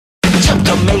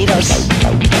tomatoes,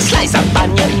 a slice of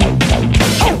onion,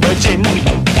 aubergine,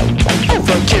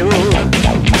 overkill.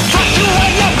 Fuck you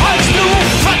and your punch do,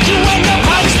 fuck you and your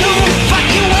punch do, fuck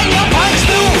you and your punch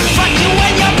do, fuck you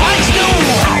and your punch do.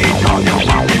 I ain't all your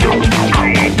punch do, I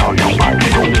ain't all your punch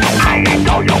do, I ain't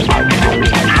all your punch do,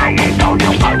 I ain't all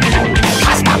your punch do.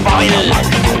 Pasta boil.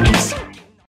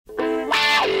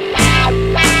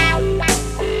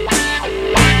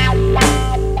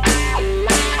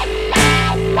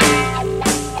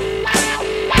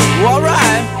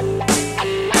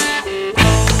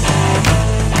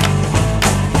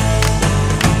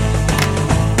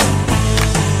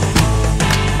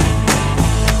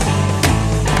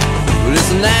 Well,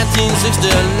 it's 1969,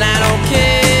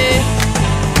 okay.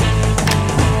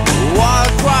 Walk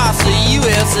across the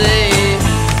USA.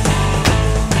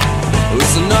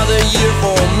 It's another year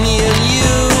for me and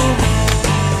you.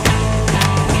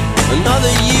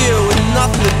 Another year with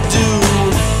nothing to do.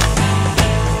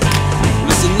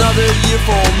 It's another year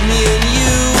for me and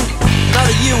you.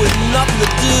 Another year with nothing to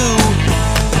do.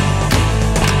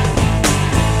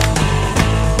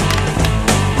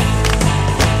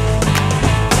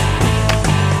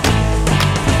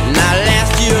 Now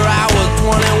last year I was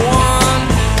 21.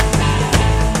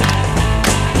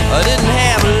 I didn't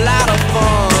have a lot of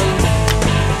fun.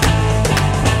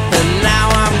 And now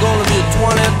I'm gonna be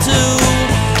 22.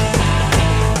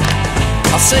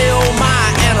 I say oh my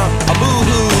and a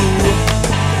boo-hoo.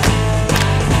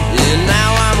 Yeah,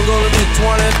 now I'm gonna be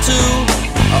 22.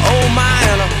 Oh my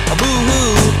and a boo-hoo.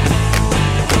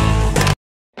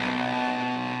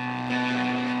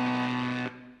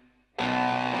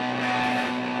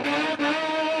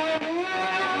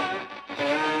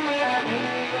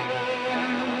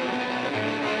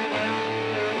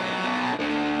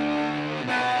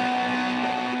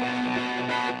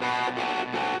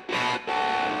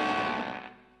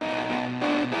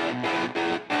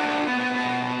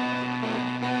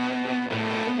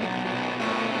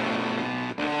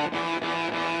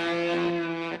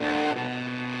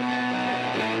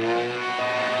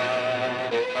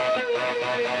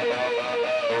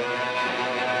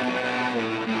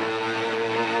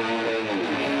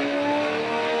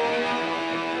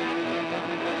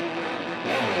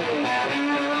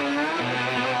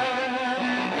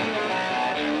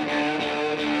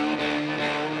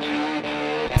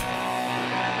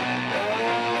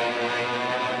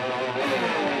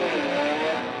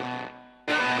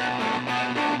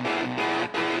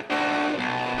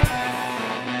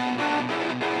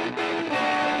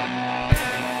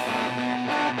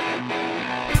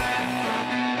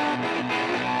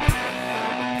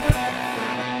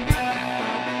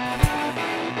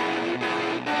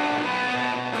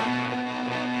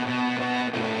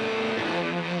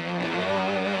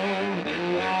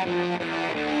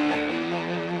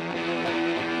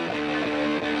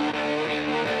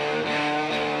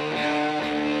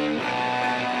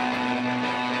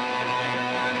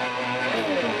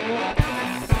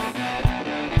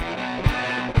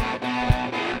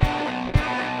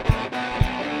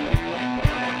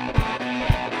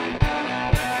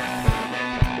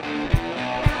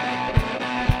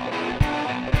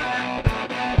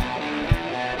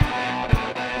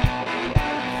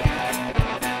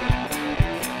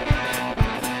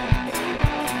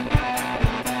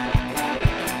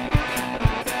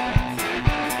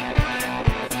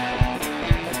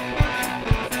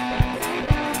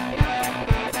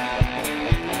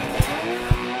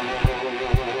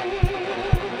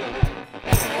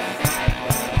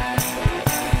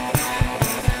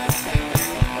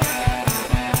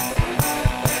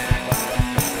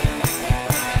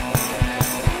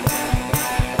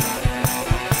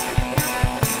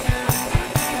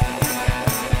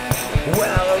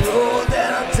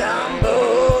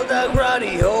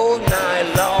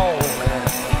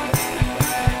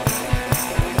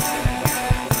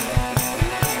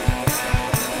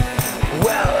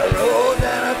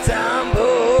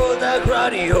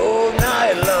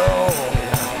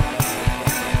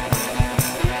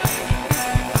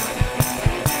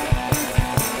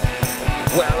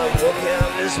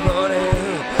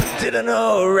 Didn't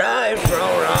know right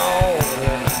from wrong.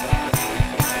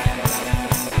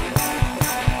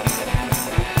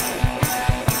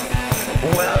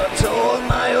 Well, I told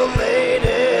my old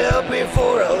lady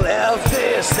before I left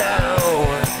this town.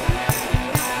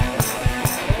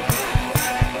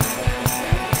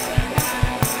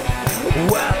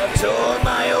 Well, I told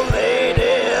my old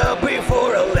lady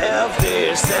before I left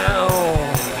this town.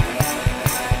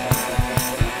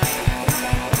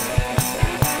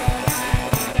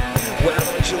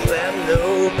 You let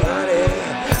nobody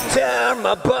tear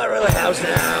my burial house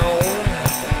down.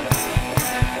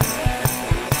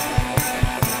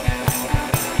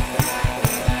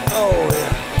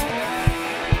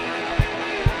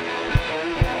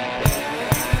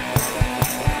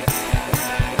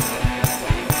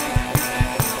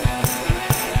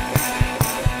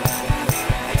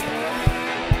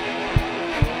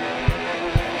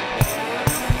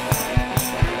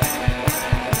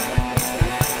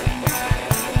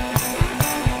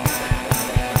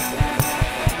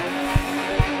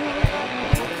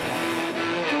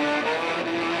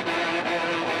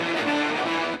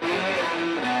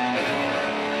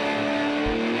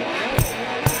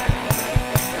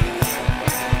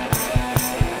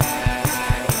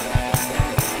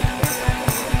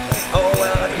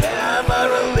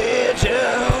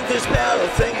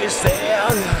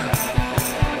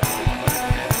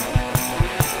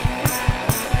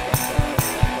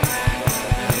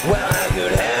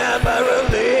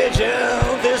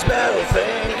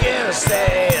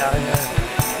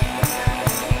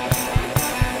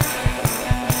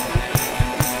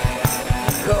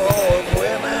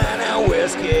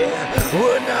 she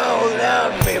would not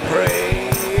let me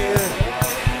breathe.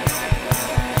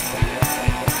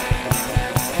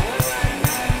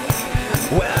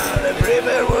 Well, the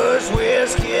river was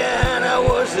whiskey and I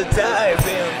was a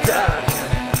diving duck.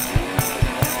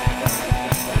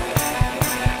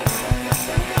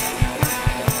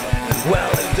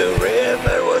 Well, if the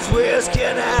river was whiskey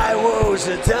and I was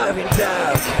a diving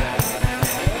duck.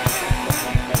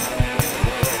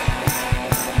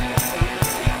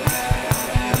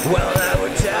 Well, I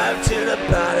would dive to the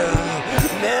bottom,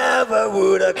 never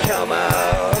would I come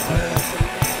up.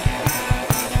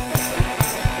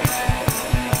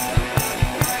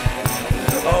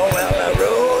 Oh, well, I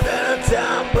rolled and I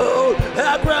tumbled,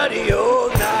 I cried the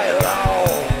old night long.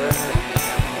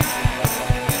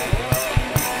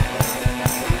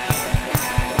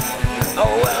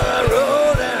 Oh, well, I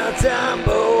rolled and I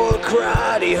tumbled,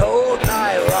 cried the whole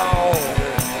night long.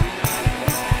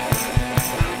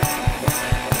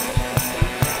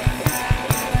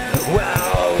 Well,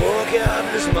 I woke up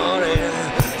this morning,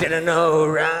 didn't know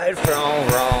right from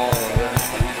wrong.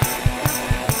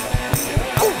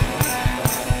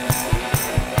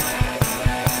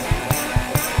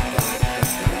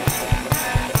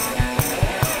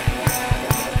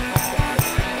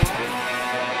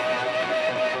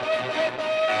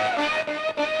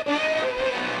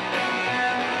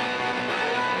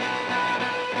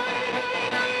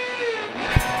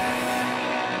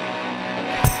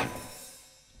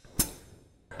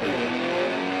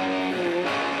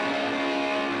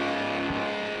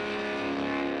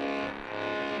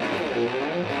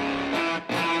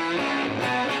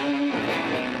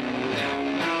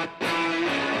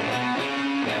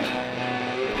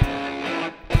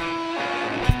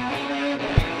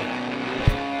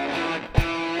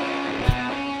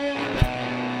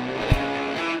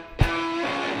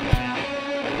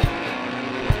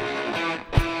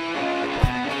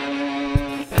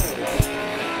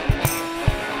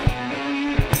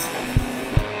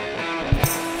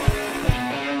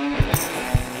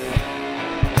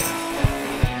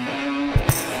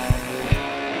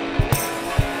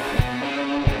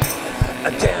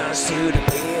 Dance to the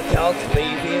beat of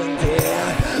leaving there.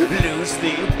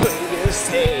 Loosely, baby,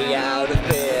 stay out of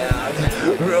bed.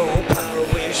 Roll power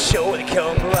will surely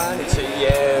come running to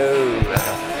you.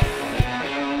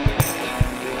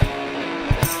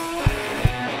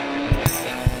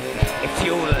 If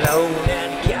you're alone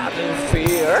and got in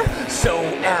fear, so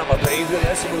am I, baby,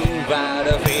 let's move out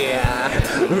of here.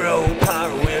 Roll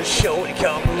power will surely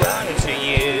come running to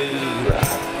you.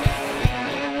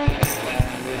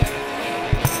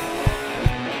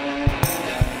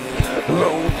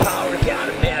 Roll power got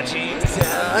a magic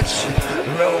touch.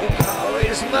 Roll power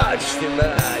is much too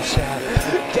much.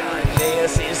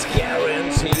 Kindness is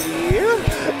guaranteed.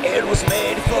 It was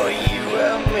made for you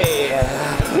and me.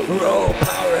 Roll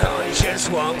power, honey, just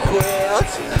won't quit.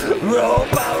 Roll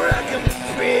power, I can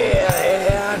feel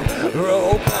it.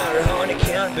 Roll power, honey,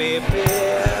 can't be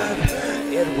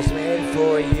beat. It was made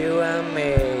for you and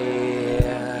me.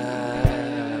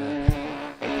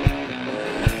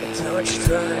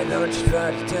 Don't you try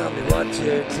to tell me what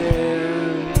to do.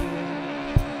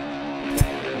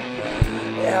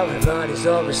 Everybody's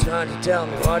always trying to tell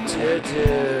me what to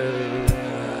do.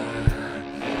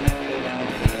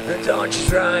 Don't you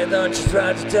try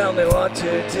to tell me what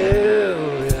to do.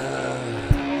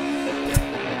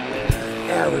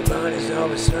 Everybody's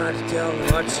always trying to tell me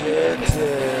what to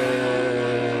do.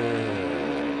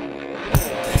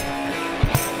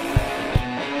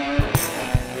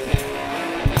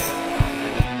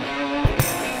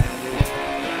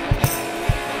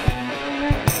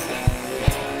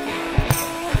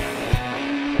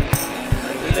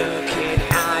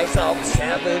 Of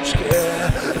savage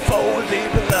girl, for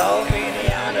deep love in the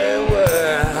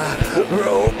underworld.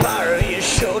 Roll power, your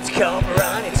shorts come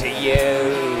running to you.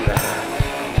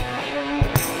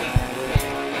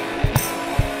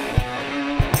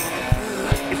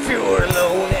 If you're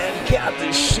alone and got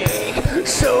the shake,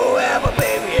 so am I,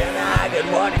 baby, and I got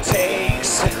what it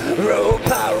takes. Roll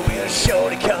power, your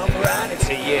shorty come running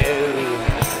to you.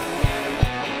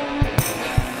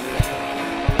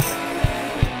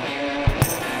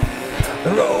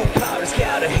 Roll power's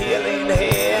got a healing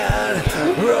hand.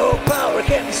 Roll power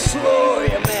can destroy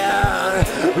a man.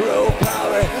 Roll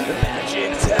power, the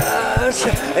magic touch.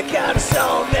 I got a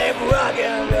song named rock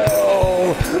and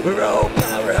roll. Roll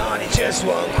power, honey, just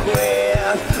won't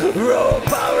quit. Roll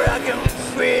power, I can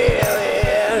feel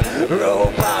it.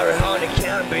 Roll power, honey,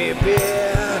 can't be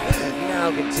beat. Now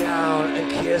get down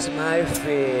and kiss my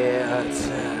feet.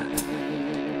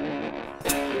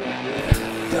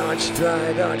 Don't you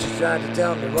try to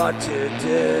tell me what to do.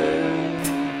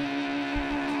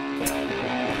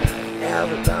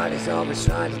 everybody's always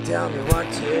trying to tell me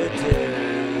what to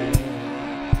do.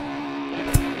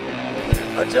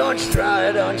 Oh, don't you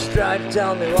try to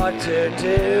tell me what to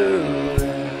do.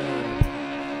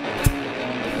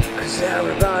 'Cause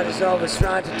everybody's always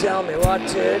trying to tell me what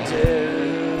to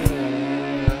do.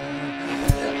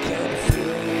 Can you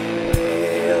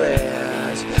feel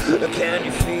it? Can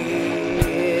you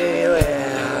feel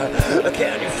it?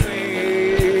 Can you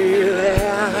feel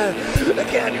it?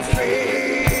 Can you feel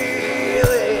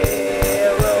it?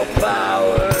 Raw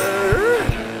power.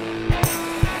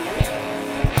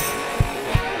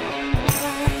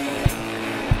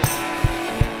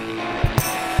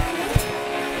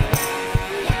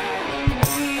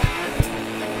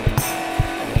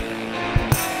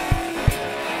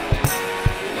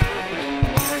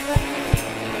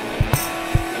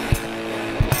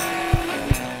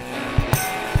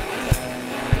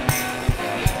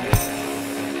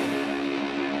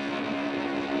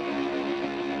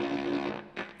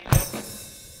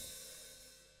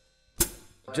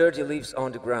 Dirty leaves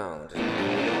on the ground.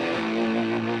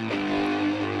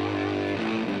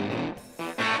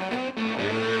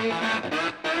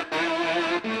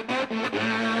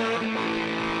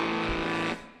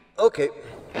 Okay.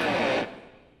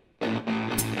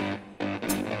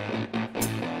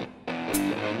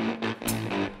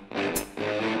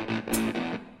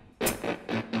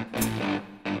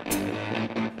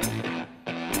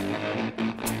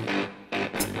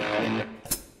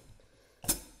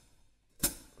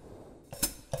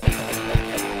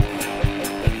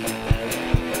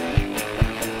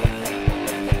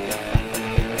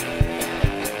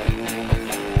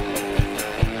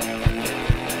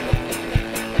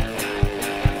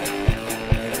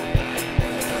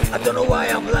 I don't know why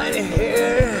I'm lying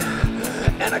here,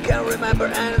 and I can't remember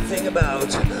anything about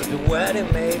the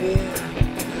wedding, maybe.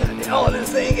 The only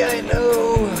thing I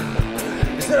know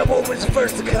is that I'm always the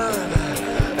first to come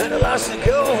and the last to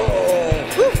go.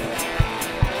 Woo!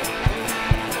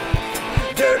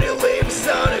 Dirty leaves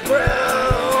on the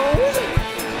ground.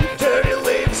 Dirty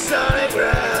leaves on the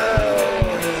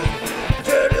ground.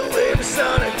 Dirty leaves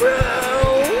on the ground.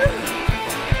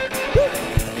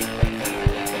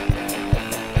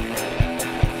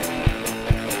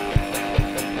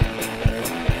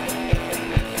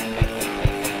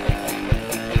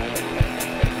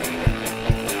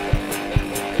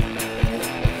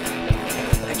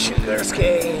 Sugars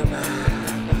came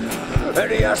and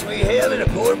they asked me, hey, little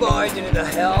poor boy, do you need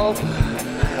help?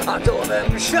 I told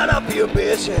them, shut up, you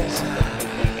bitches,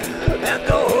 and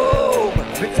go home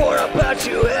before I pat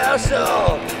you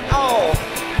asshole. Oh,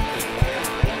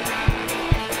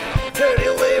 dirty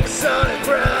leaves on the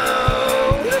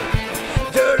ground.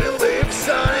 Dirty leaves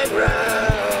on the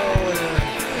ground.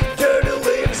 Dirty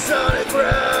leaves on the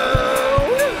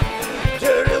ground.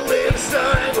 Dirty leaves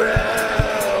on the ground.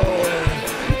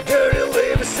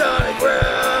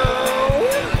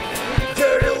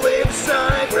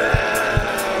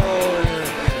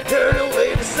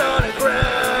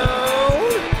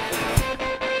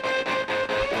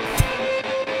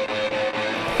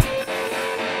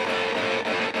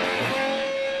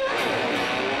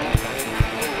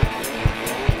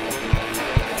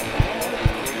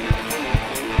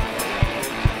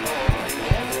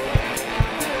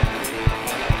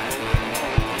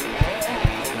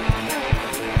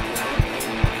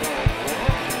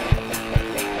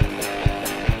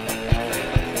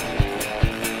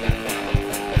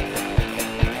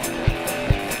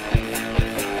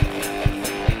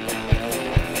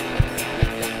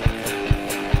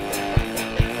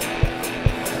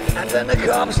 Then the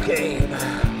cops came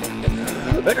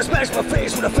and they smashed my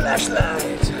face with a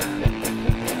flashlight.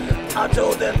 I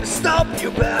told them to stop, you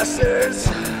bastards.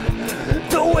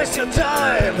 Don't waste your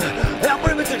time and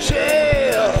bring me to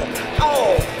jail.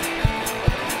 Oh,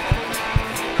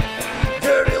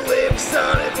 dirty lips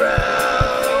on the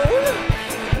ground.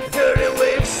 Dirty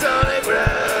lips on the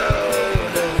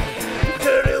ground.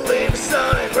 Dirty lips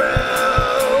on the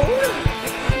ground.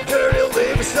 Dirty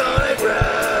lips on the ground.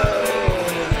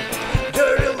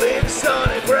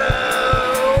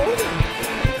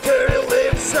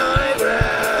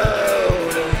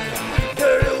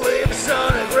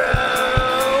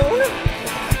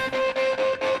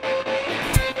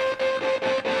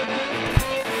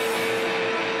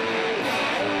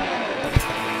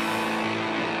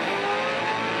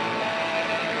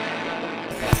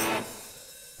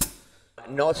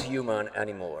 Not human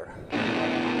anymore.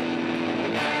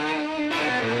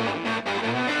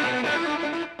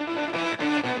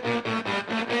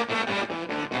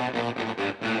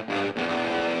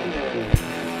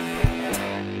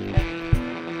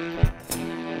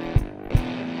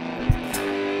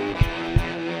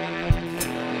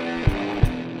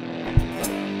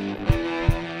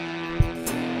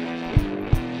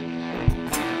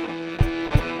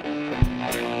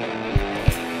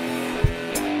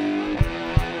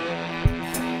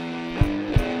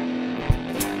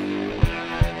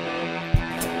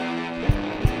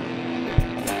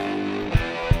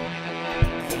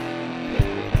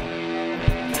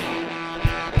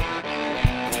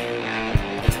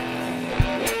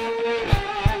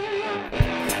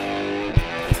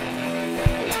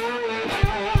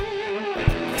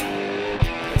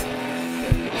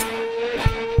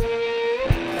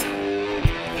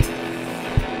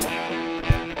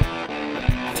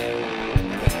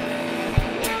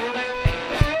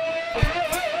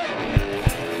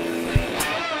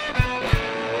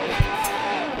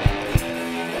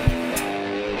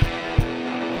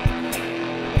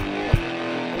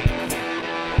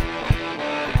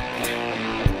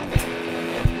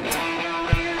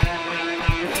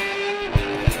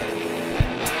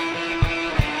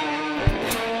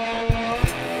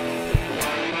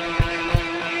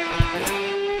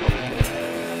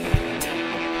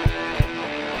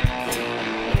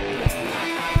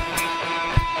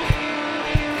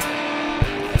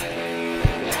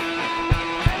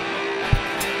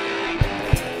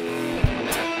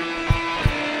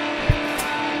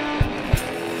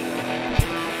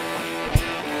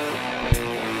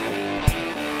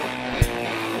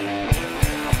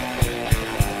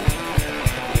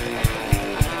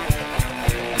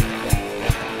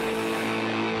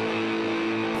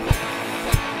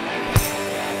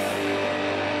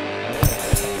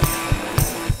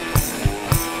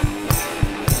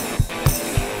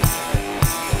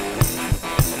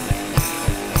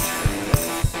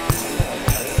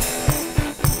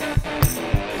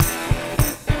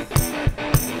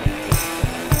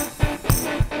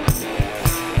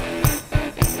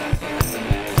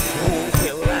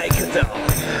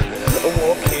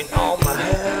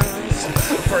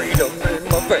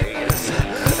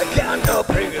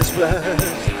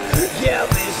 past. Yeah,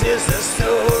 this is the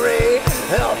story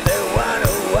of the one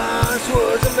who once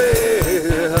was a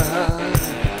man.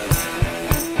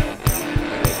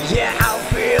 Yeah, I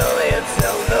feel it's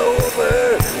all over.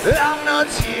 I'm not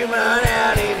human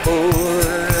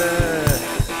anymore.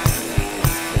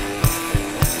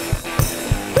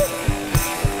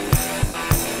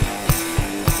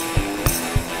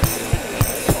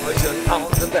 On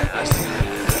the best,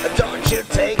 don't you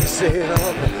take a sip,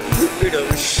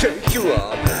 it'll shake you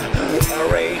up,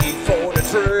 ready for the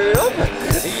trip.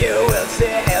 You will see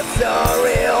it's so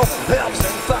real, have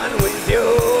some fun with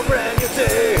your brand new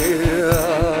tale.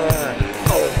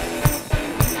 Oh,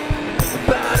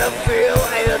 but I feel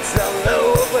it's all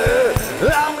over,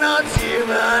 I'm not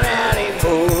human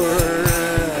anymore.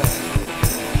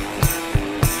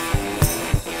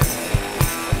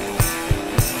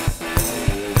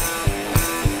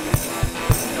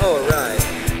 Alright.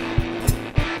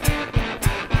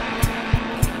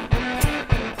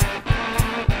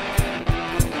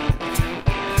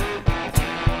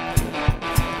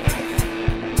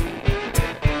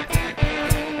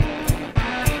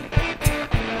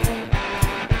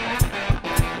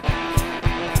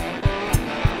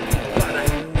 But I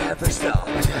never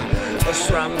stopped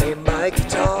strumming my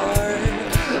guitar.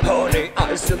 Only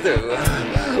I still do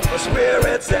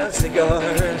spirits and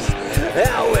cigars.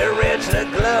 I will reach the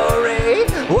glory.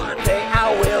 One day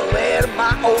I will let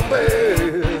my own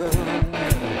burn.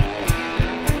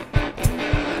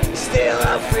 Still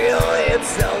I feel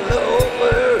it's all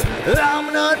over. I'm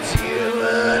not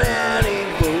human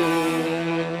anymore.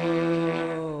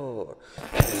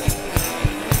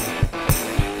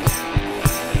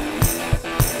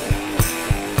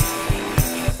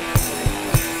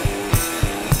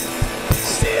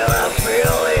 Still I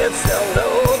feel it's all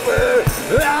over.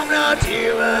 I'm not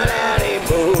human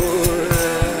anymore.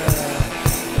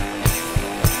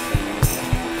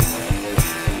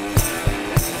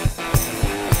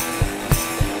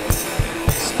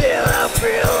 Still I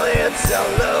feel it's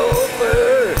all over.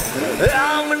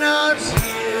 I'm not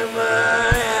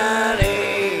human anymore.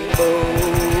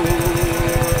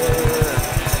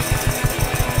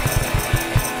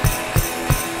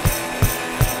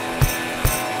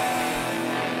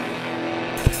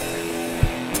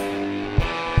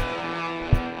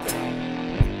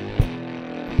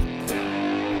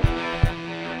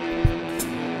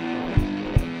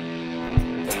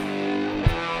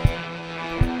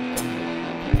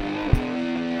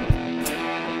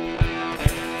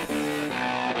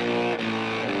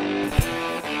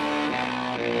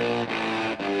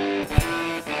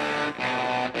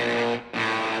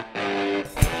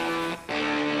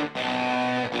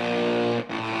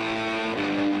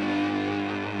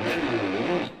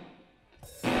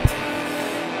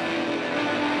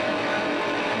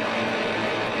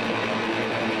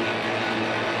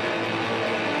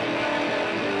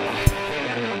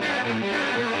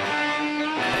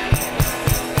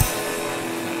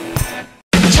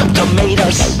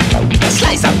 Tomatoes,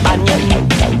 slice of onion,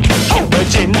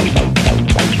 aubergine,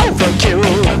 overkill.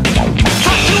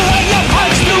 Fuck you and your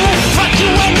punch do, fuck you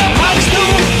and your punch do,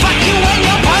 fuck you and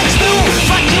your punch do,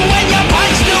 fuck you and your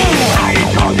punch do. I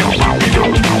ain't all your punch do,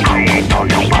 I ain't all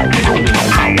your punch do,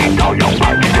 I ain't all your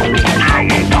punch do, I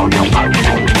ain't all your punch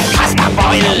do. Pasta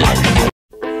boil.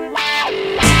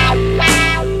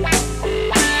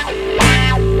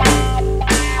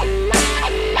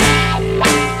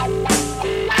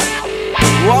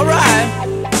 Alright.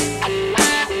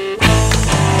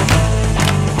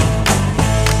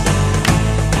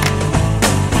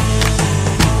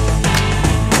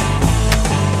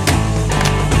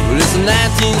 Well, it's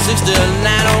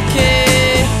 1969,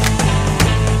 okay.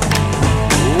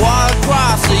 Walk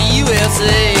across the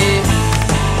USA.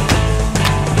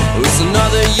 It's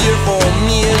another year for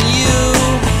me and you.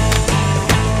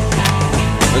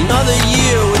 Another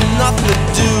year with nothing to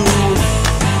do.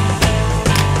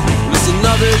 It's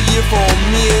another year for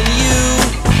me and you.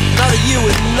 Another year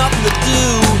with nothing to do.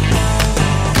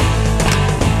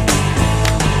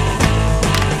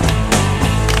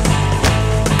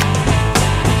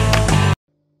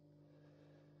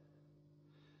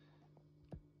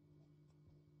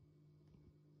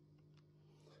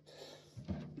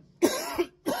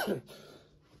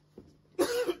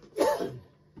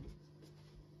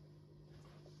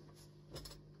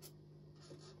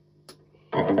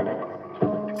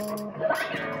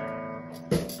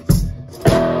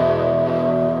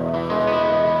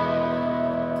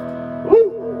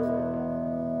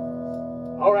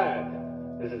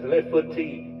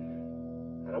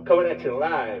 And I'm coming at you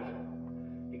live,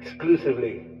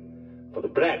 exclusively for the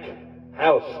Black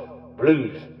House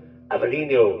Blues,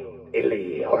 Avellino,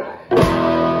 Italy. All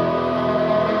right.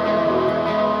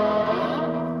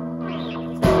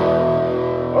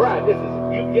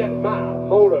 get my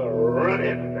motor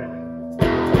running.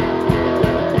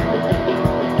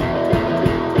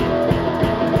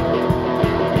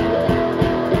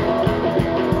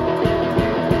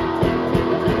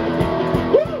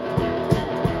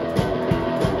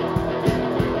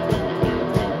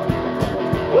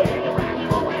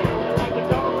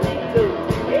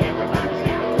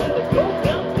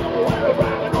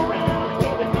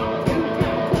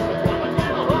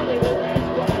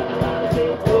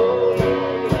 Oh,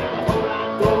 yeah, you got a whole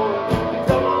lot going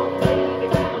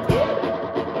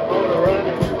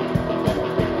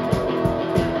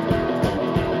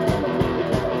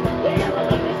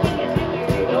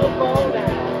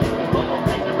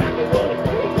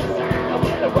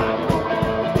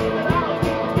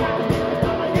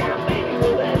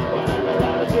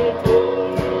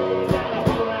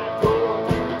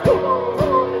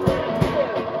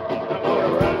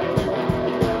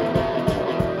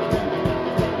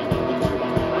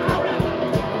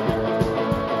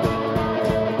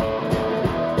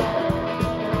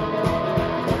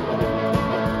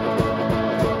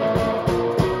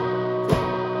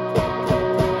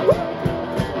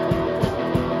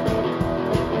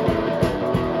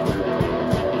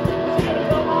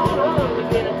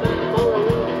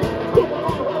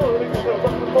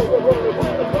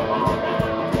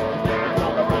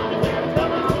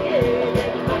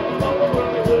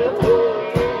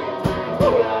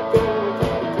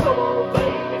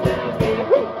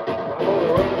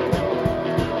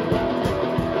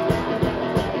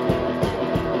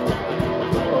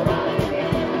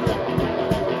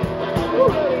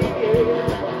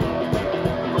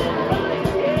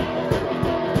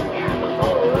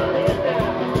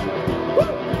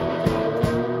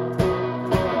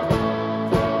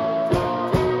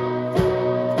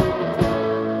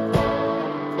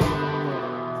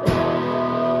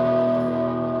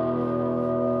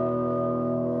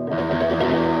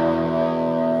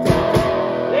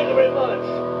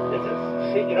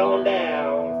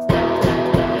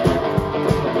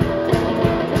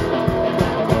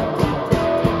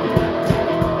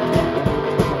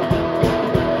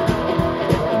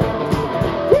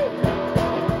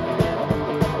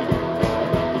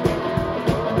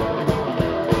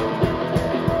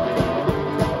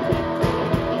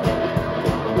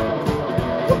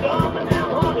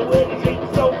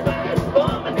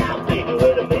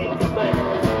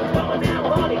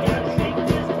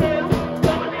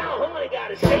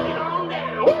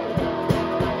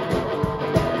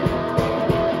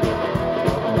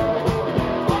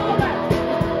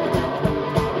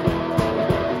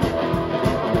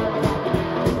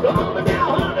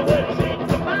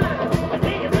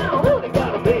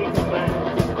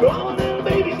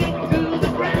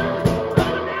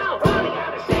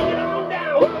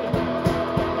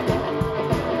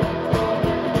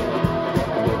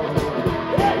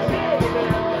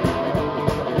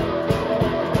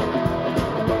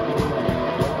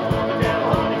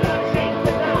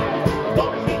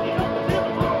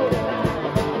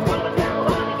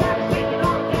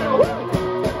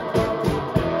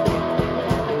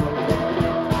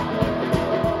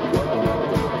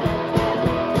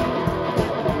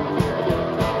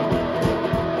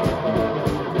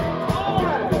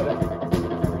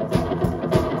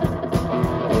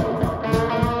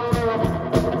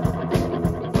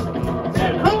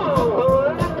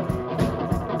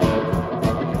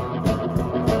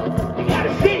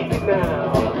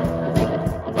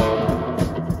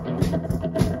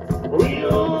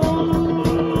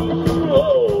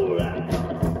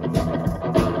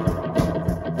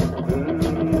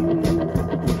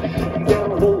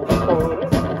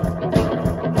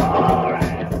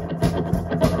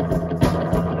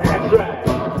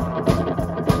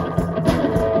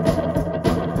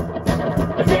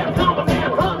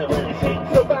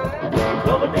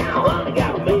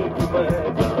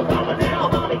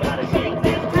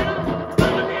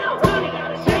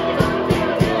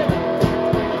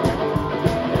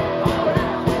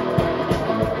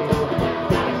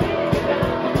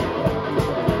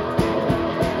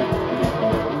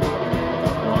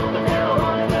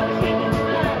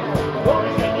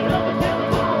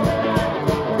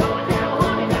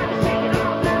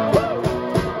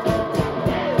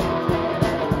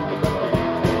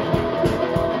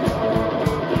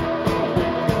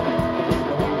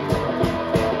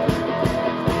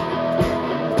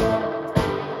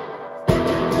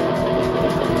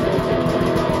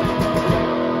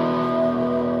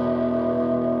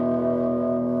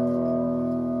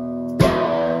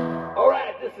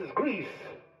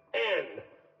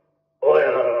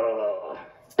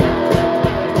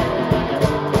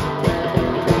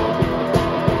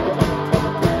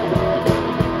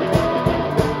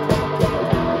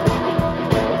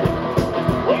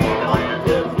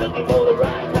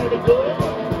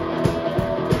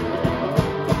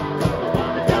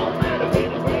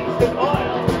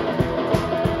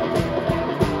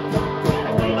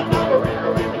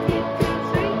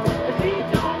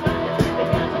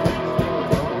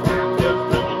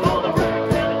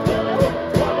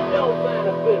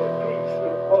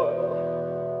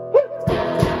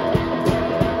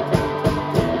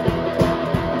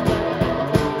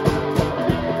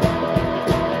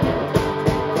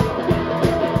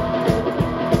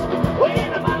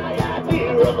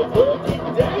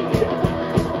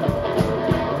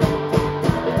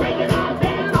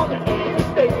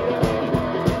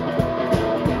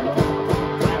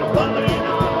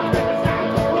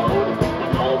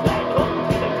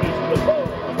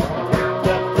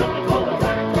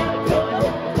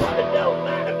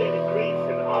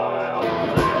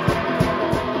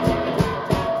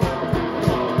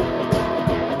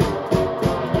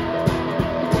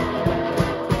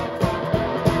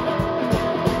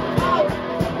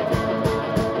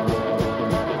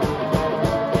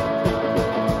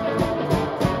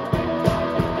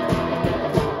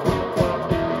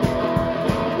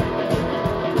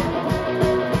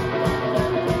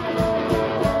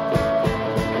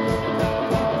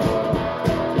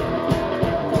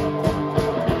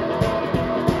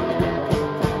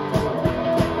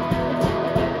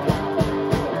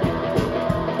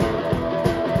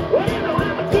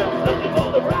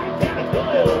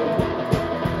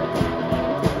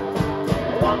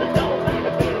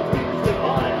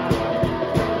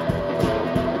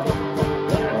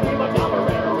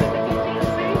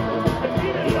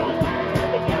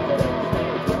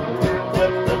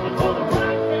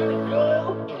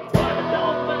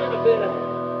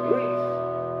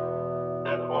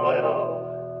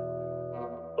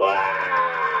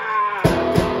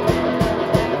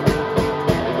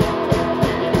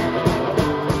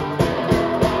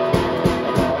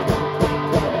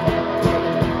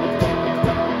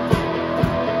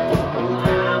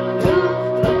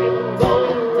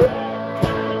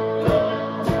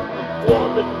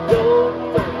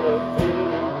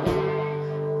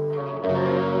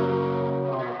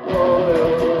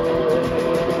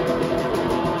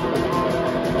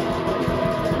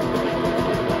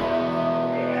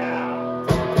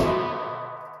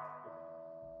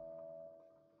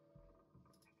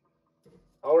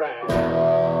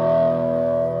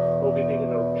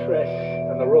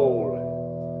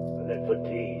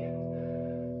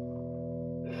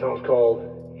song's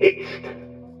called Haste.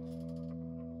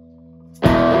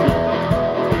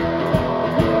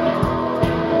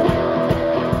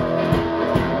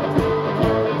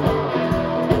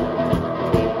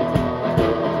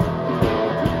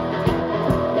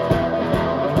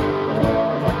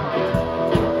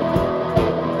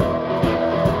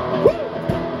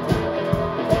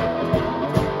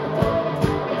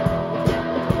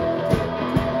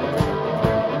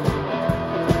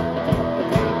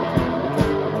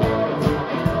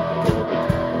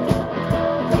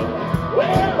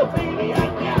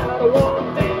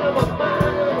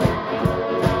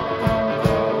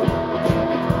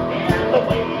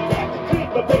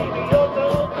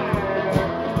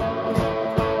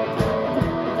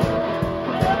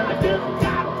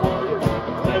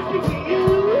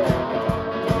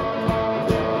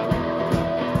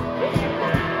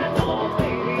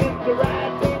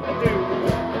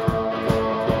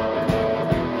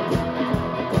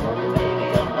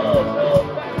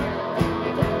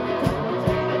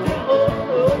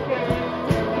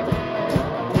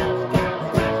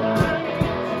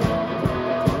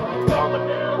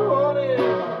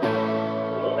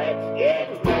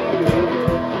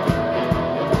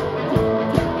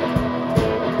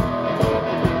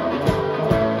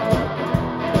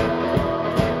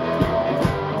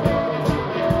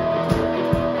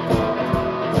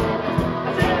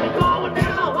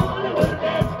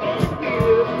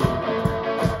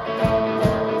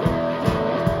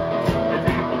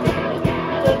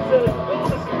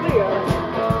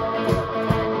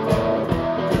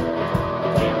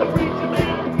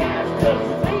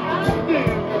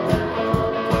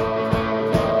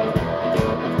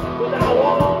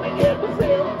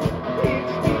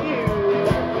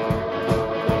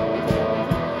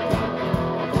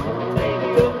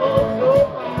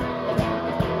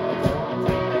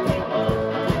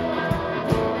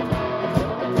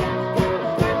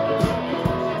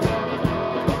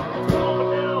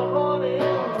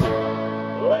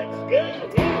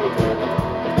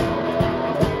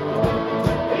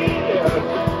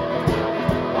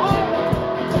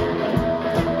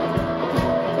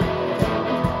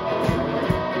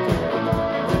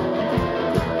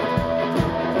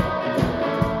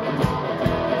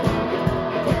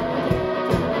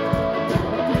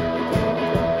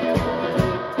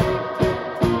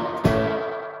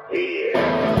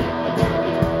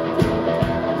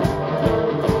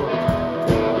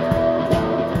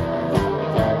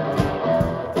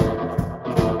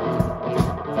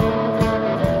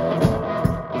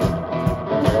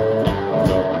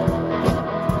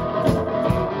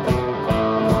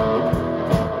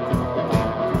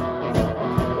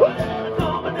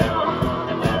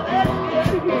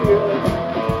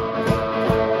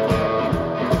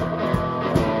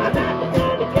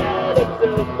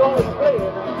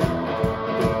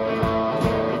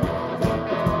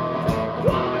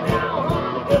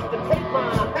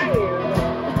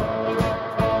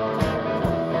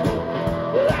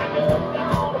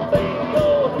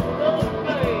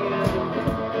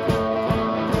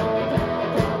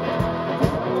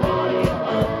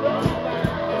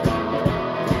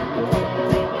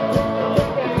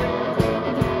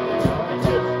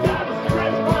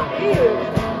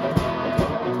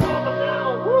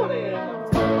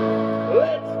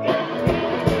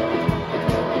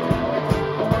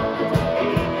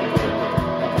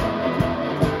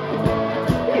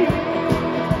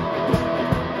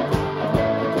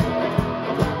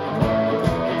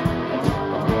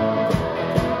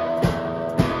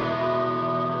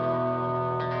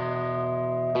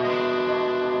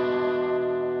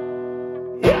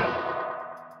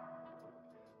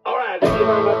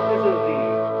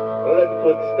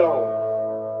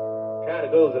 Stone. Kind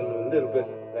of goes a little bit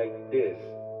like this.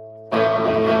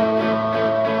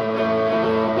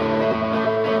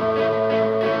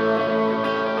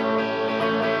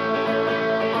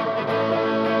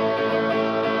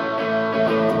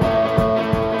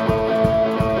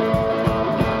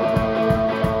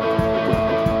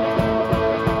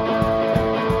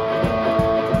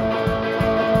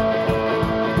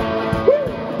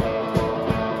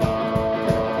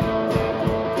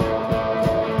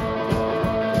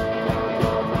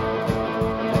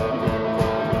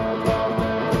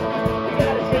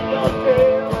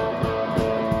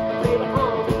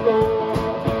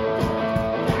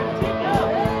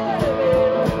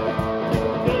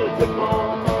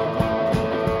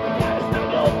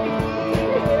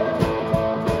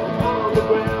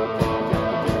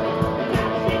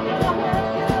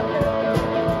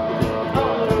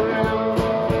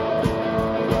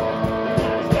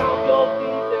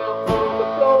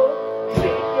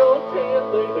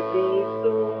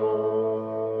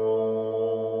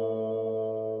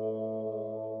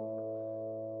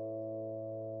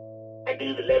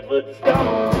 do the left foot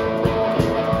stomp. The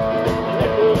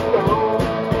left foot stomp.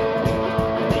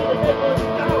 Do the left foot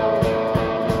stomp.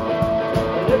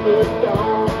 The left foot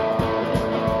stomp.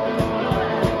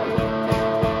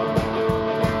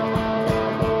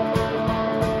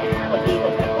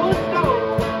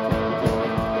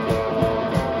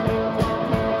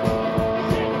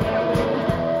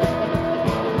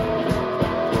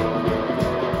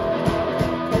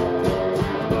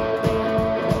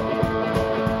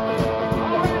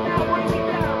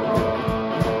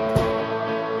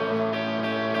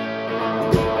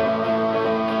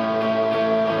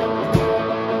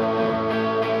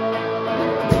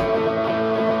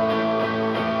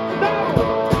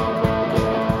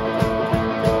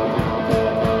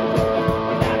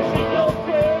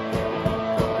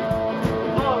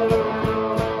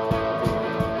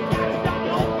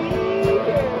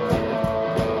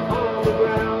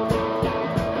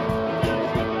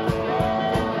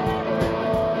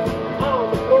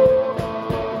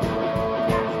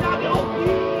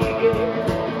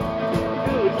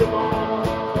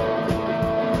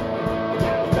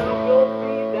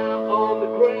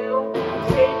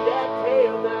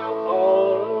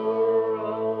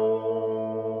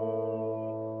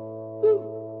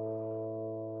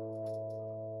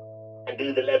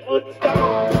 Do the left foot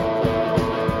stomp.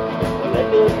 The left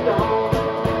foot stomp. Do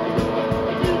the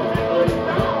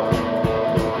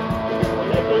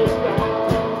left foot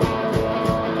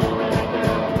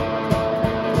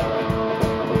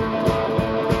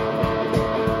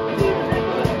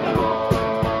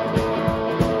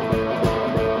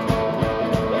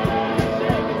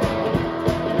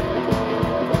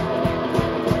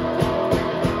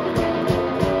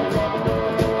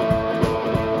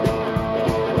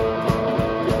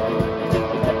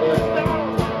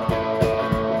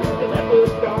stomp. The left foot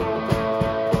stomp.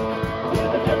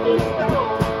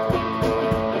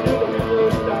 Do the left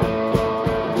foot stomp.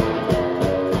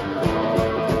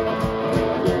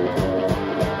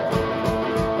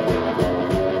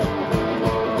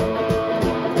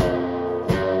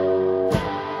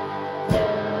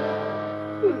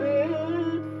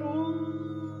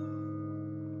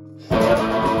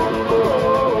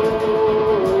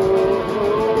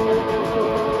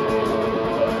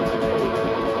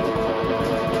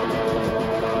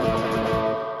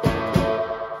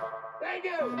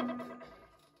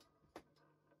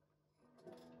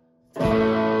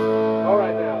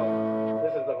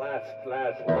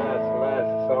 Last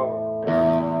song.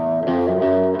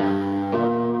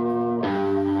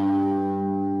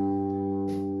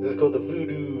 This is called the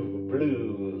Voodoo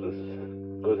Blues.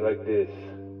 Goes like this.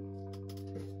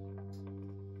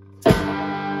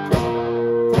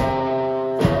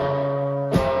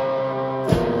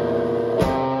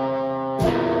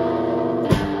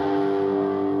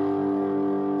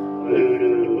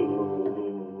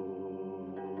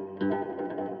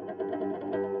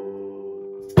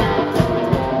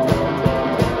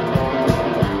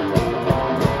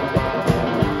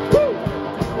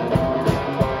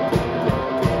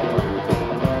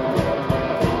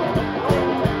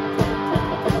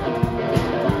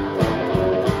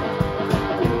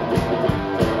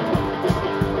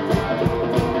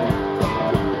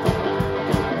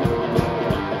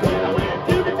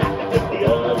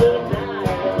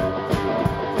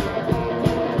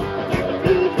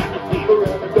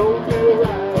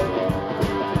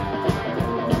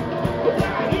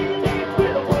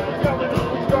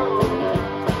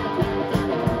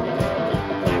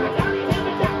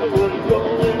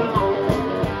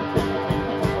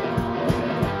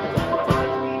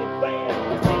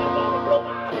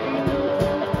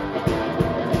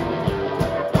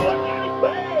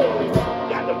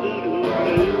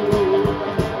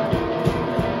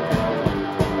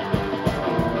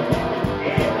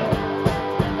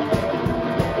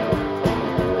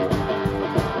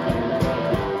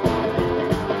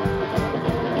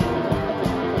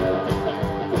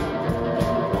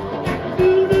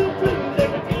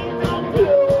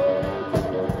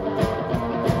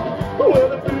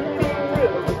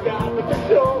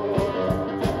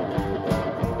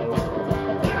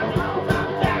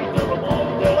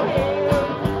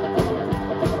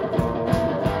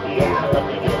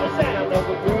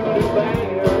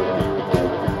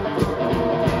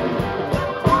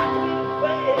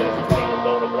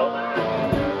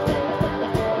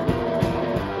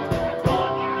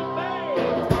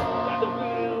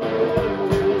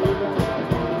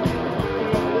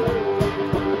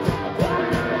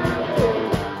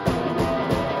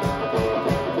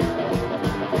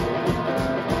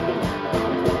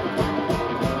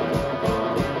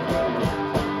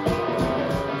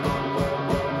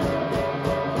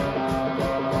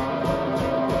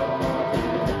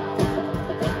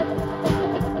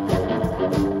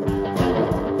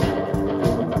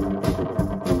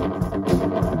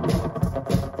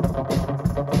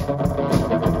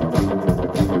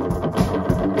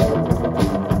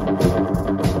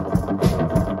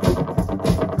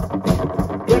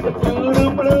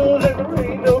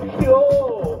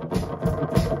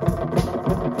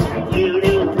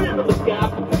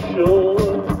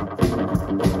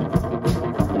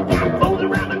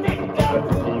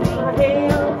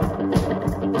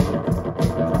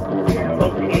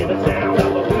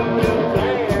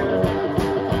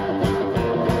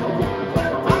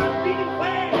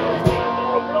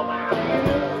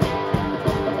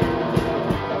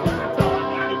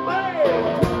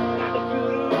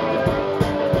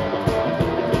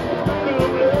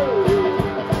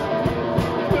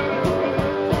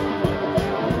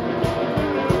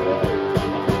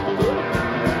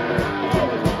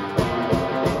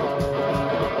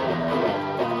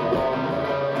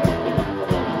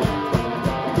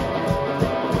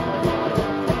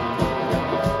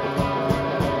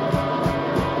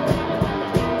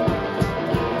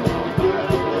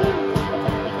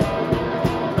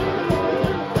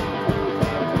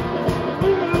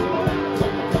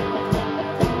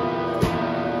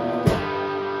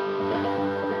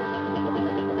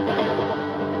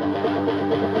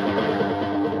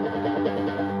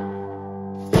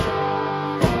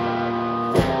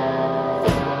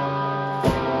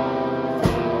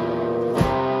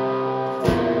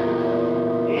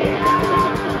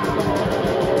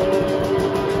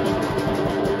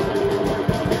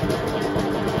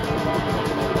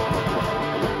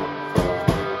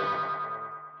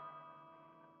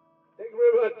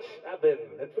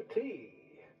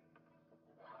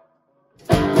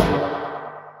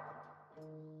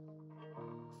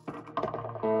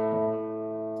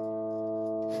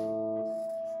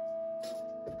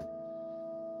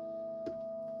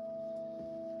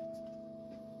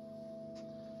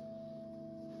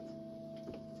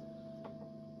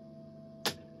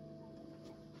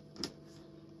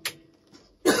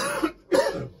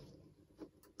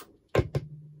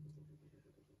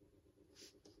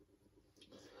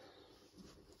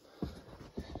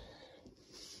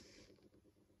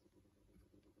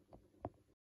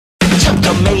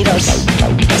 tomatoes,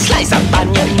 a slice of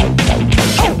onion,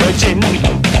 aubergine,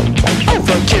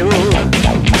 overkill.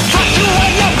 Fuck you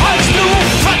and your punch too.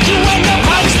 Fuck you and your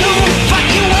punch too. Fuck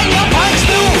you and your punch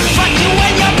too. Fuck you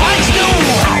and your punch too.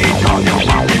 I ain't all your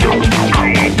punch too. I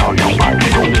ain't all your punch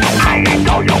too. I ain't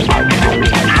all your punch too.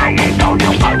 I ain't all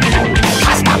your punch too.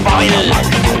 Pasta boil.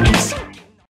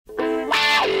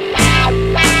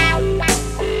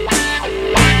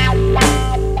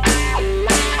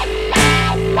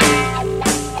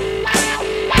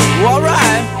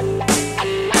 Alright.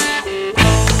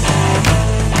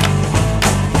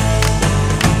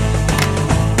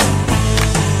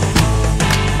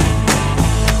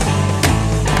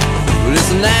 Well,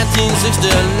 it's 1969,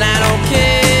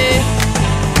 okay.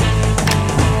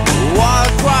 Walk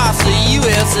across the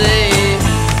USA.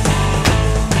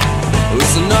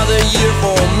 It's another year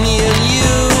for me and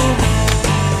you.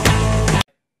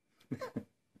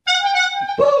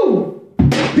 Woo!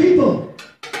 People,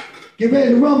 get ready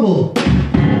to rumble.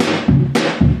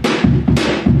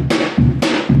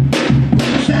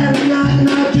 Saturday night and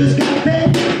I just got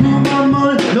paid. On my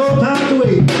money, no time to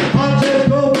wait. Heart says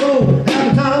go, go,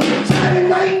 have a time. Saturday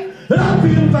night, and I'm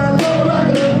feeling fine, so rock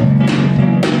it up.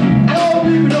 I don't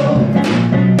leave it up.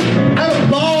 I'm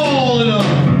balling up.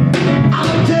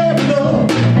 I'm tearing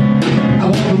up. I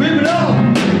want to rip it up.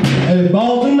 And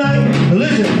ball tonight,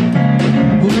 listen.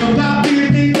 We're gonna pop these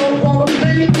things, don't walk up,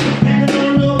 baby. Hanging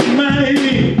on up in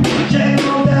Miami. Checking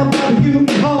on down by the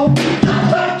Union Hall. I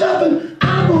start jumping,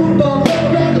 I'm moving ball,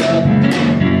 gonna rock it up.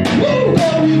 Woo,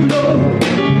 gonna rip it up.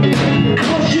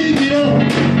 I'll shake it up.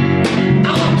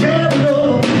 I'll tear it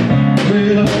up.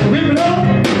 Well, I'll rip it up.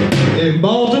 And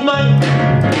ball tonight.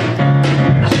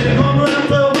 I said, come around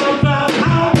 12 on 5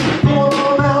 high. Going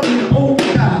on out in the open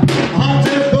sky. My heart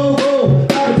says go, go,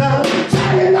 out of time.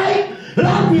 Saturday night, and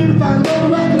I'm feeling fine, gonna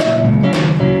rock it up.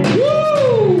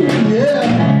 Woo! Yeah.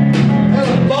 That's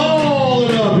a ball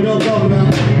up, you know what I'm talking about.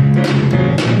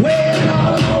 Well,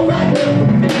 I'll rock it up.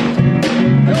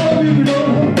 I'll rip it up.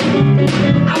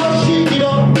 I'll shake it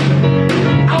up.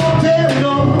 I'll tear it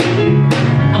up.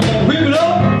 I'm gonna rip it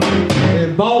up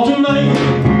and ball tonight.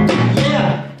 Yeah.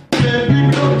 Yeah, rip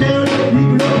it up, tear it up,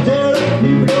 rip it up, tear it up,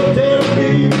 rip it up, tear it up,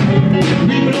 baby.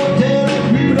 Rip it up, tear it up,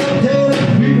 rip it up, tear it up,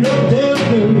 rip it up, tear it up,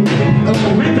 baby. I'm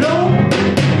gonna rip it up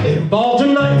and ball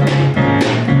tonight.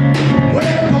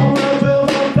 Well, come around 12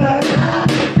 on 5 high.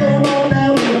 Going on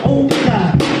down in the open sky.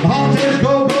 My heart says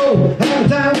go, go, have a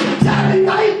time. Saturday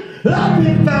night, I'm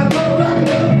feeling fine, gonna rock it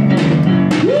up.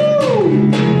 Woo!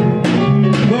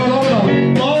 Well, hold on,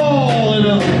 balling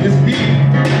up, it's deep.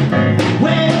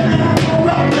 Well, I'm gonna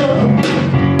rock it up.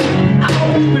 I'll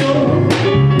rip it up.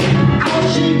 I'll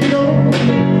shake it up.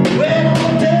 Well, I'm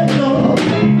gonna tear it up.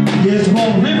 Yes, I'm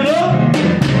gonna rip it up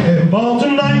and ball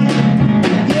tonight.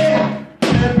 Yeah.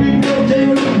 And rip it up, tear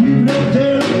it up, rip it up,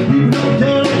 tear it up, rip it up,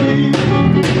 tear it up, baby.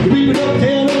 Rip it up,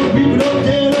 tear it up, rip it up,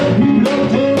 tear it up, rip it up,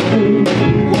 tear it up, baby.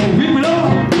 Gonna rip it up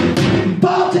and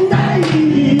ball tonight.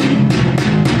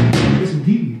 Yes,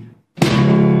 indeed.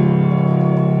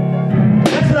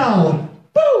 That's loud.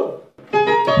 Woo!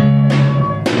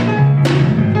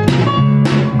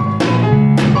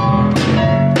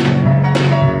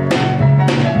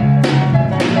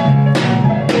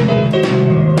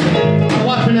 Now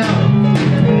watch me now.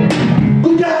 Who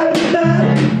got it down?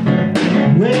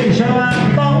 Where you sure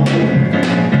like ball?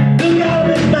 Who got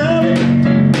it down?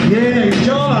 Yeah, you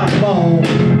sure like ball.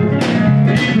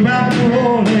 Keep it rock and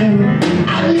rolling. I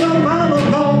need your mama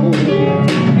call.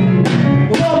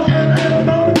 Well,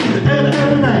 and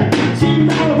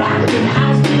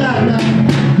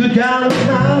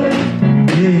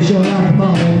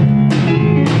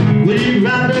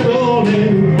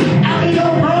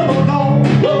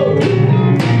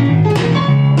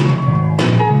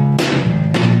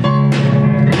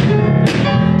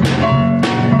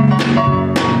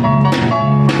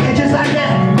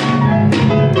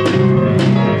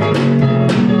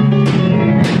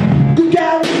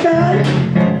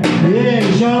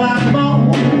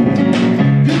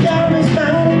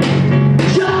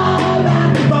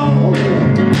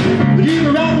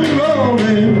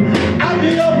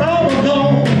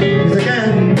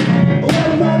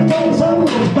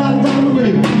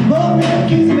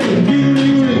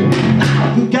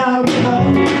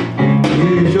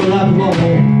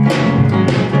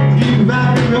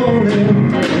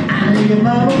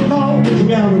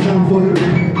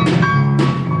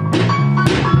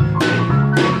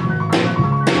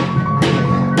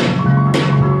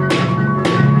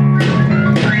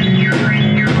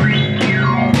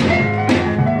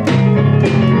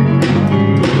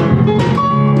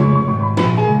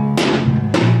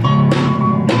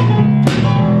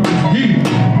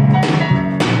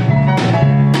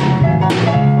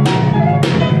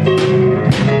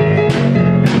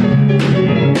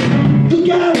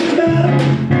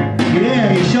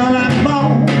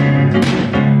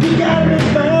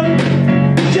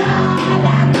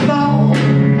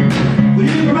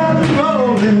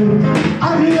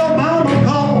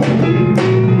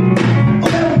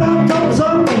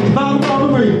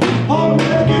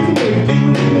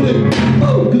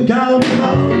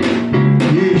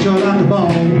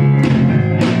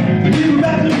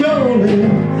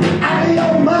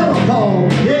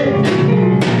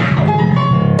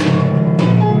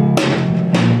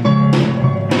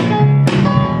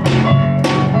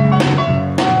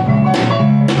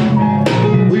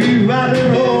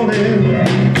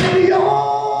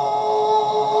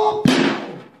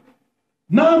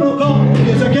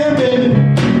Yes, I can, baby.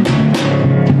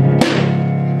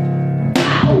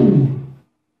 Ow!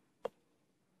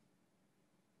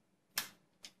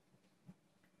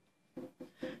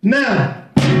 Now,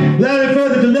 without any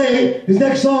further delay, his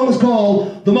next song is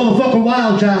called The Motherfucking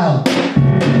Wild Child.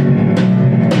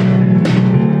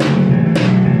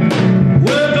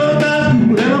 Well, going down to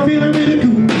school and I'm feeling really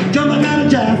cool. Jumping out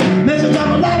of jive, messing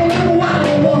up like a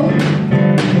wild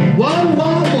one. Wild,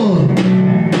 wild one.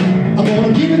 I'm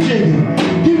gonna keep it shaking.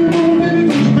 Keep it moving, baby,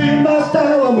 cause you bring my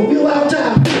style. I'm a real wild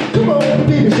child. Come on,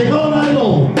 baby, shake all night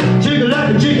long. Shake it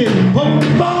like a chicken. Hold the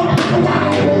ball, I'm a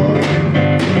wild one.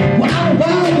 Wild,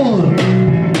 wild one.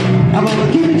 I'm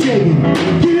gonna keep it shaking.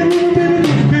 Keep it moving, baby,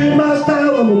 cause you bring my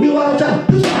style. I'm a real wild child.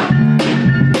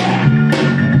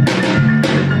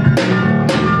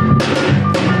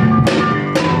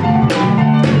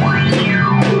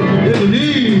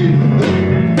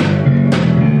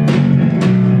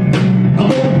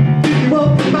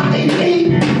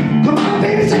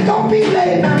 Don't be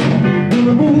late now.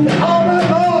 Gonna move it all night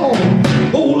long.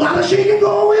 Whole lot of shaking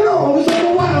going on. It's a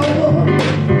wild one.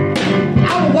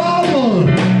 I'm a wild one.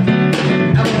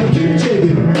 I'm gonna keep it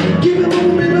shaking. Keep it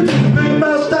moving, baby. Just bring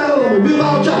my style. I'm a real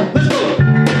wild child. Let's go.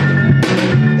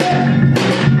 Yeah.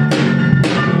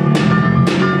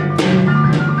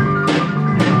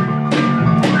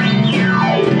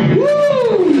 Woo!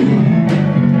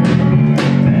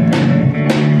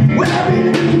 Well, I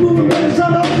really need to move it when the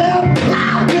sun up down.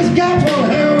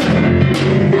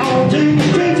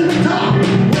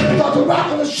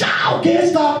 Rock on the shout, can't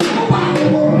stop. I'm a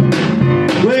wild one.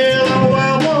 Well, I'm a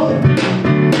wild one.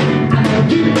 I'm gonna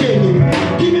keep it shaking.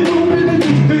 Keep it moving,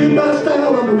 keep feeling my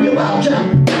style. I'm a real wild child.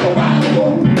 I'm a wild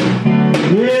one.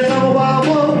 Yes, I'm a wild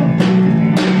one.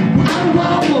 I'm a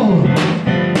wild one.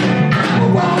 I'm a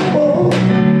wild one.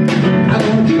 I'm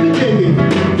gonna keep it shaking.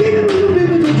 Keep it moving,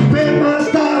 keep feeling my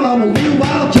style. I'm a real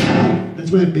wild child.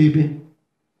 That's right, baby.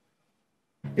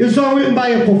 It was a song written by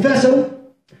a professor.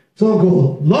 Song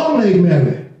called Long Leg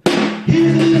Mary.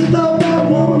 Here's the list of I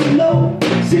want to know.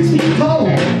 6 feet tall,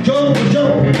 Joe for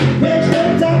Joe. Red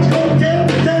step tops, go down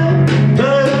to town.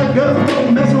 Turn out girls,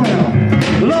 don't mess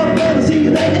around. Love better see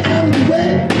you like the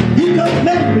alleyway. Here comes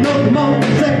Mary, we know the moment to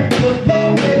say. But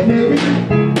Long Leg Mary,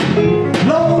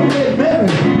 Long Leg Mary.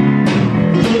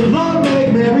 So Long Leg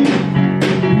Mary,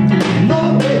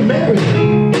 Long Leg Mary.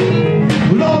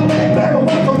 Long Leg Mary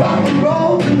wants to rock and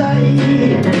roll tonight.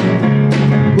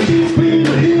 She's queen of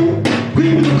the hill,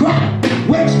 queen of the crop.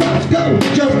 Where stops go,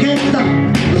 just can't stop.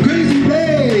 Those crazy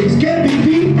legs can't be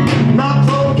beat. Knocks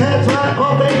all cats right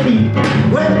off their feet.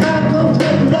 When the time comes,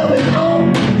 get the loving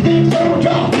on. Things don't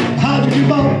drop. How'd you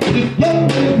keep on? Long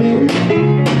Leg Mary,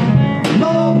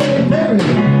 Long Leg Mary.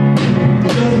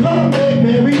 Just Long Leg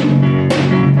Mary,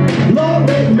 Long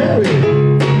Leg Mary.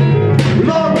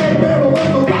 Long Leg Mary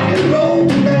wants to rock and roll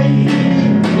tonight.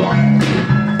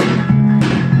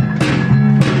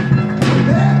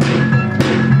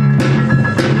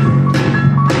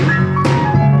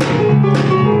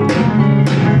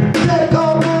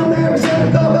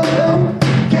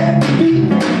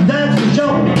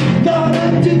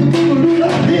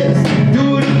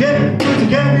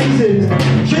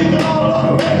 Shaking all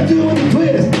around, doing the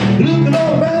twist. Looking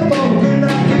all around for a good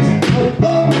night kiss.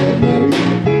 Long Leg Mary,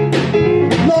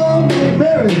 Long Leg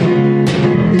Mary.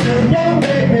 It's just Long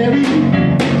Leg Mary,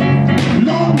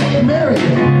 Long Leg Mary.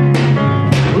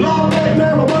 Long Leg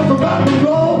Mary wants to rock and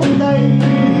roll tonight.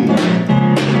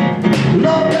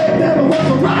 Long Leg Mary wants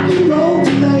to rock and roll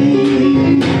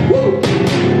tonight. Woo!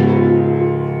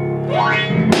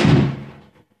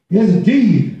 Yes,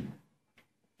 indeed.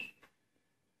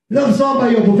 Another song by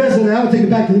your professor now, I'll take it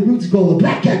back to the roots, called The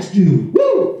Black Cats Do.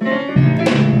 Woo!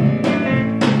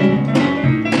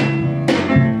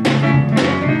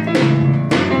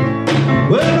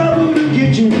 Well, my voodoo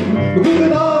kitchen, we're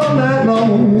cooking all night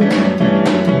long.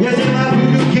 Yes, in my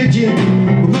voodoo kitchen,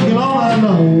 we're cooking all night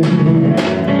long.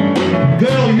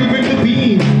 Girl, you bring the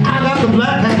beans, I got the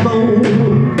black cat bone.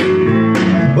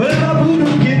 Well, in my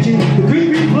voodoo kitchen, the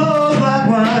creepy flows like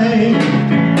wine.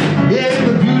 Yeah, in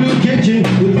the voodoo kitchen, the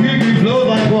creepy flows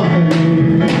like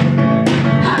wine.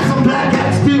 Have some black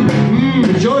cat stew,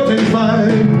 it sure tastes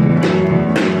fine.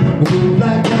 We'll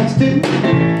black cat stew,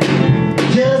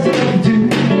 just love to.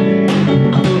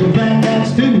 I'm gonna black cat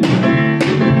stew,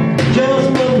 just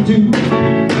love to.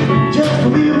 Just for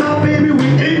me and my baby, we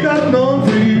ain't got none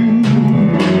for you.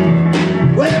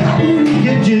 Well, my voodoo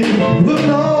kitchen, we're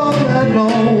cooking all night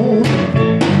long.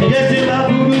 Yes, in my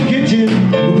voodoo kitchen,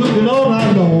 we're cooking all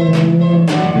night long.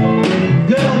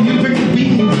 Girl, you bring the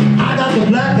beans, I got the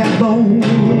black cat bone.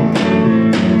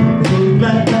 So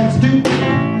black cat stew,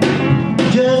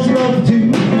 just love to.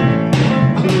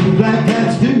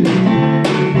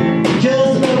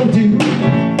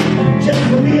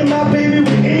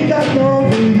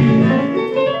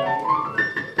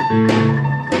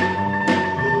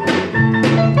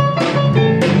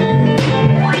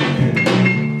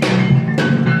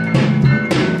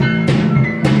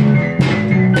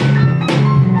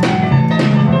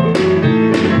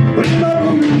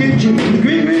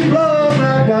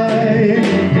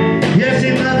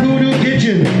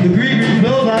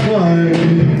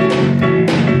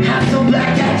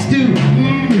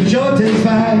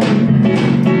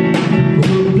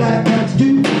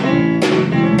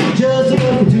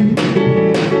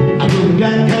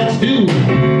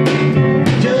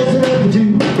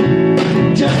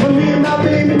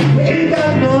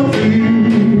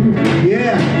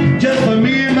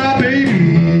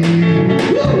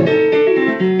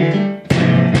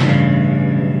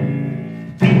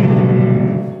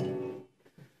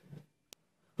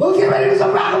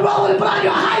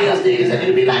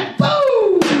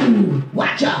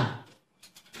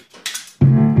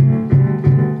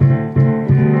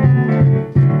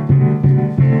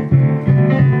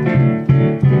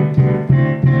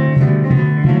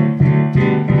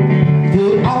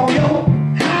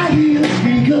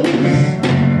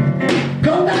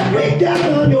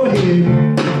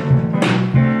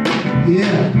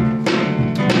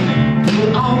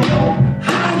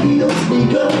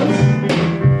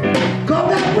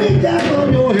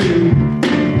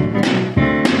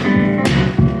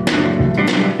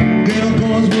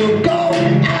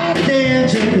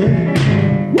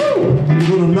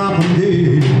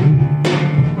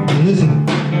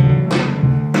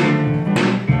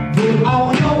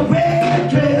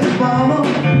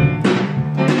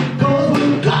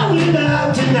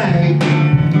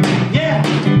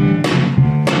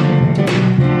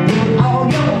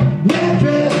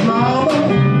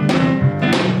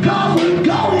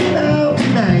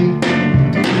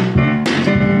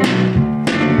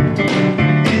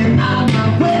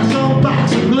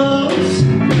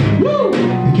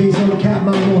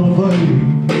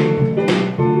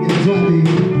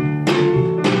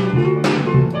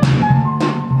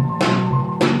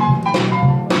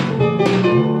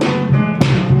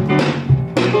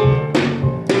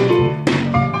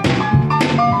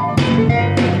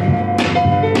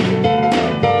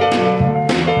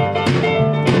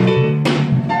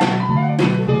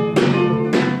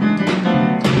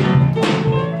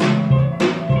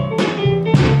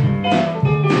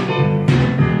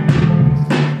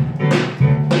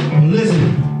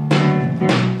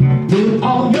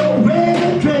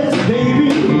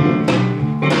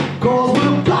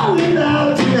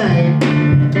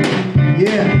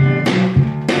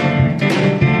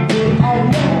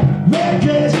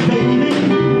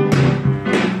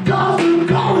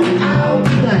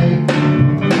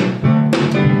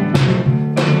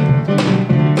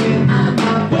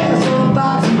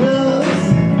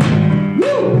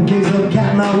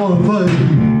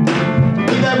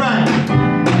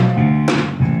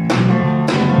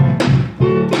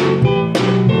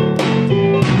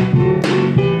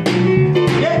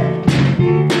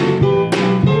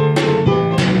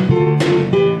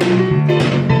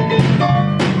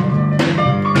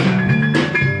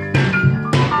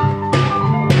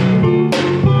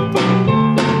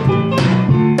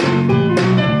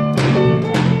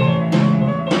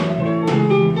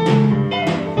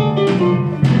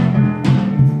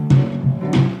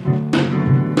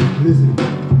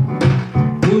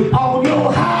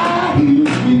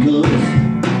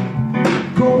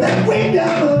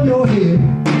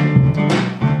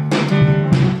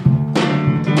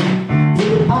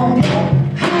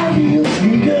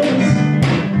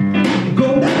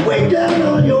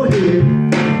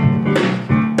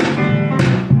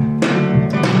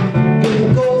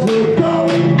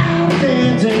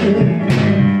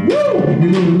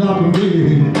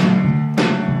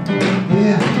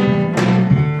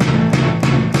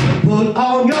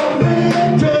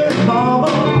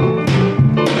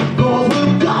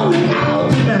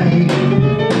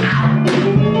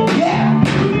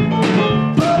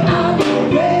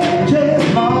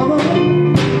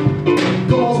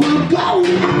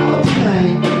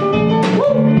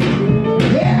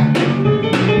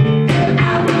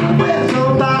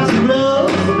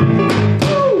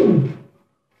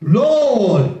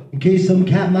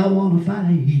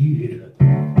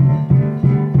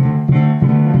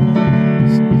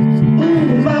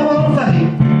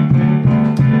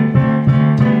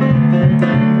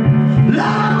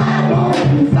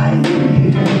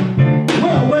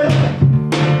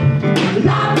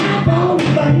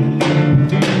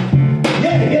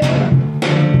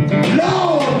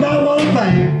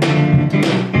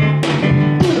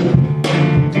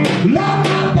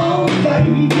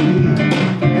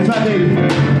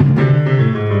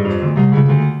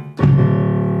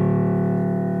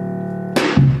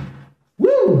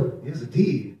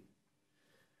 indeed.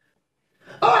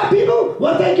 All right, people.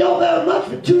 Well, thank y'all very much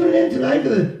for tuning in tonight to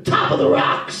the Top of the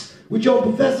Rocks with your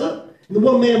professor and the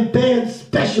one-man band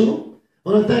special. I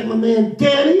want to thank my man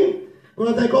Danny. I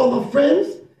want to thank all my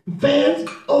friends and fans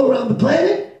all around the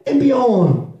planet and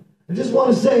beyond. I just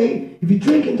want to say, if you're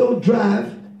drinking, don't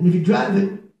drive. And if you're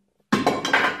driving,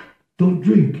 don't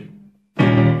drink.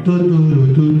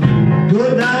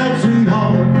 Good night,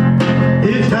 sweetheart.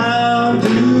 It's time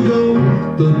to go.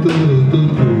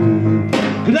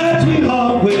 Good night,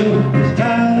 sweetheart. Well, it's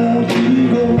time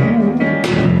to go.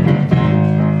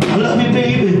 I love you,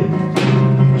 baby.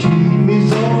 You treat me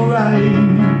so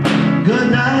right. Good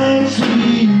night,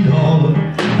 sweetheart.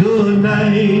 Good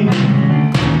night.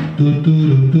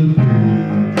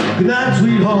 Good night,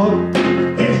 sweetheart.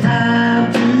 It's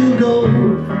time to go.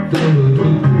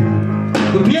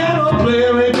 The piano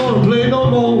player ain't gonna play no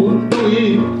more. No, he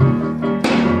ain't.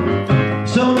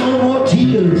 So no more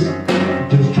tears.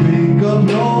 Just drink up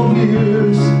your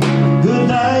fears. Good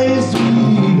night,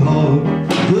 sweetheart.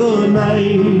 Good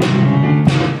night.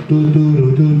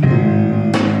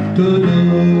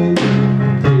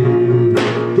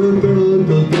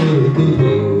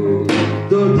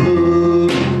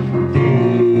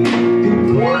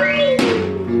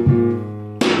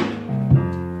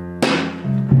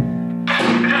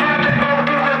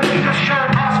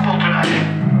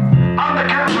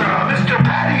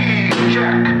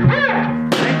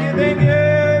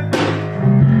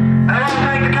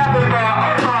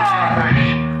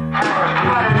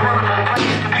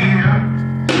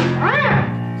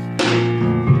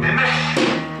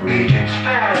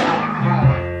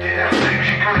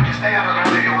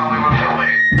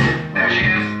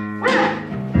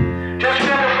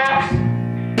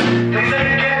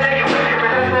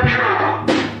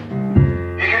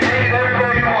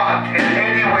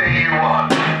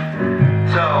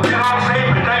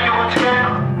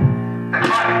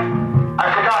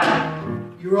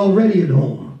 You're already at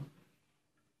home.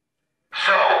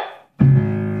 So,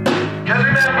 just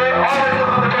remember, always look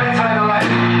on the bright side of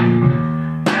life.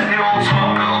 As the old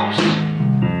song goes.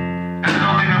 And I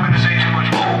don't think I'm going to say too much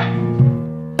more.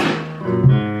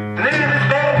 The name of this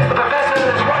band is The Professor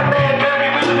and his one-man Gary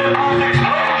Rhythm and Blues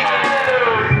Explosion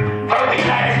from the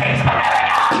United States of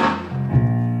America.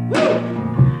 Woo!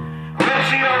 We'll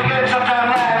see you all again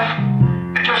sometime live.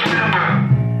 And just remember,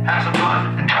 have some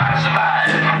fun and try to survive.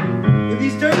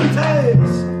 These dirty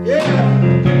times, yeah.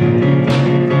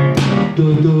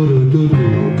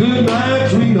 Good night,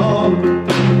 sweetheart.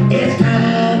 It's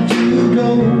time to go.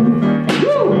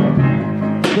 Woo!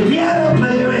 The piano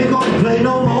player ain't gonna play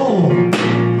no more.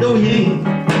 No, he ain't.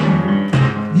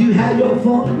 You had your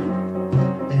fun,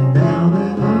 and now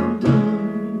that I'm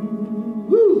done,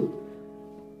 woo!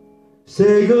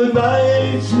 Say good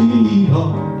night,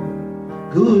 sweetheart.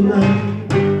 Good night.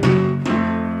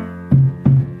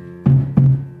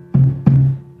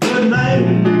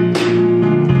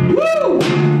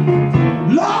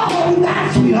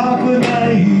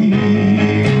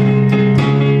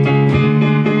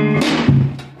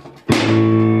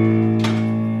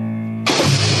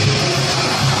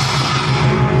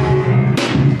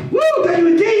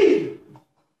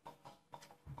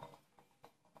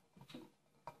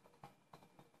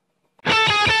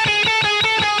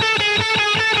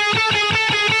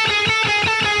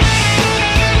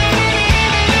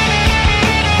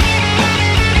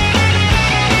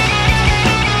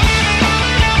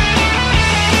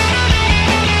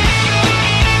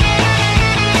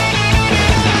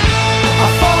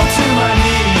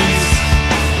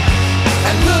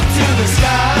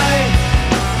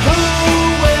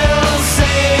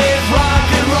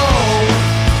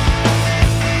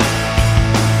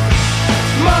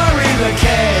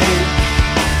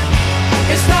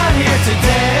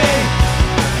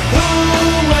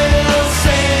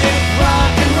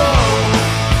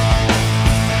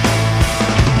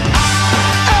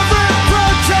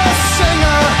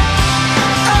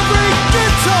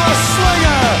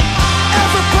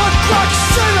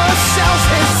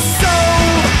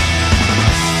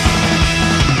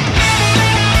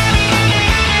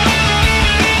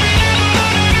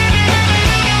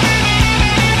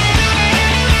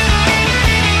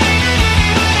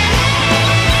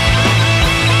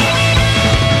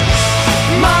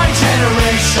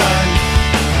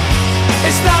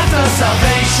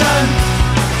 Salvation.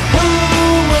 Who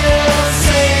will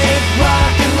save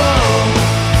rock and roll?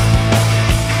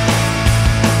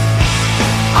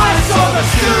 I saw the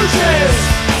Stooges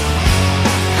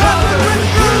covered with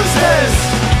bruises.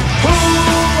 Who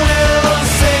will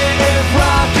save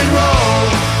rock and roll?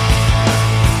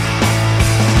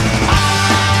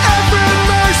 Every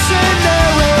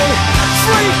mercenary,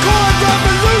 free corn.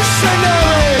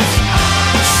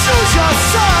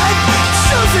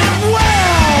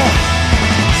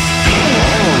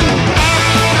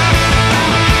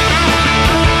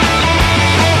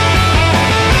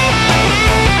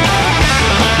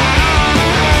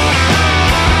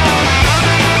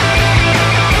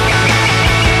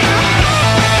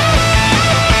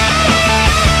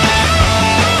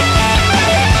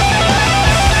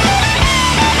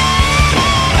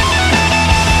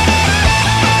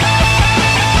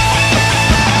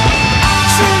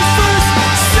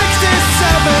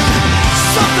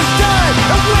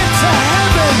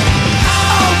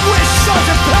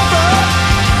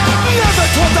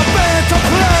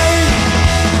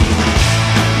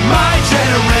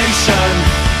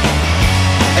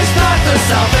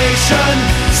 session.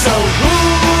 So who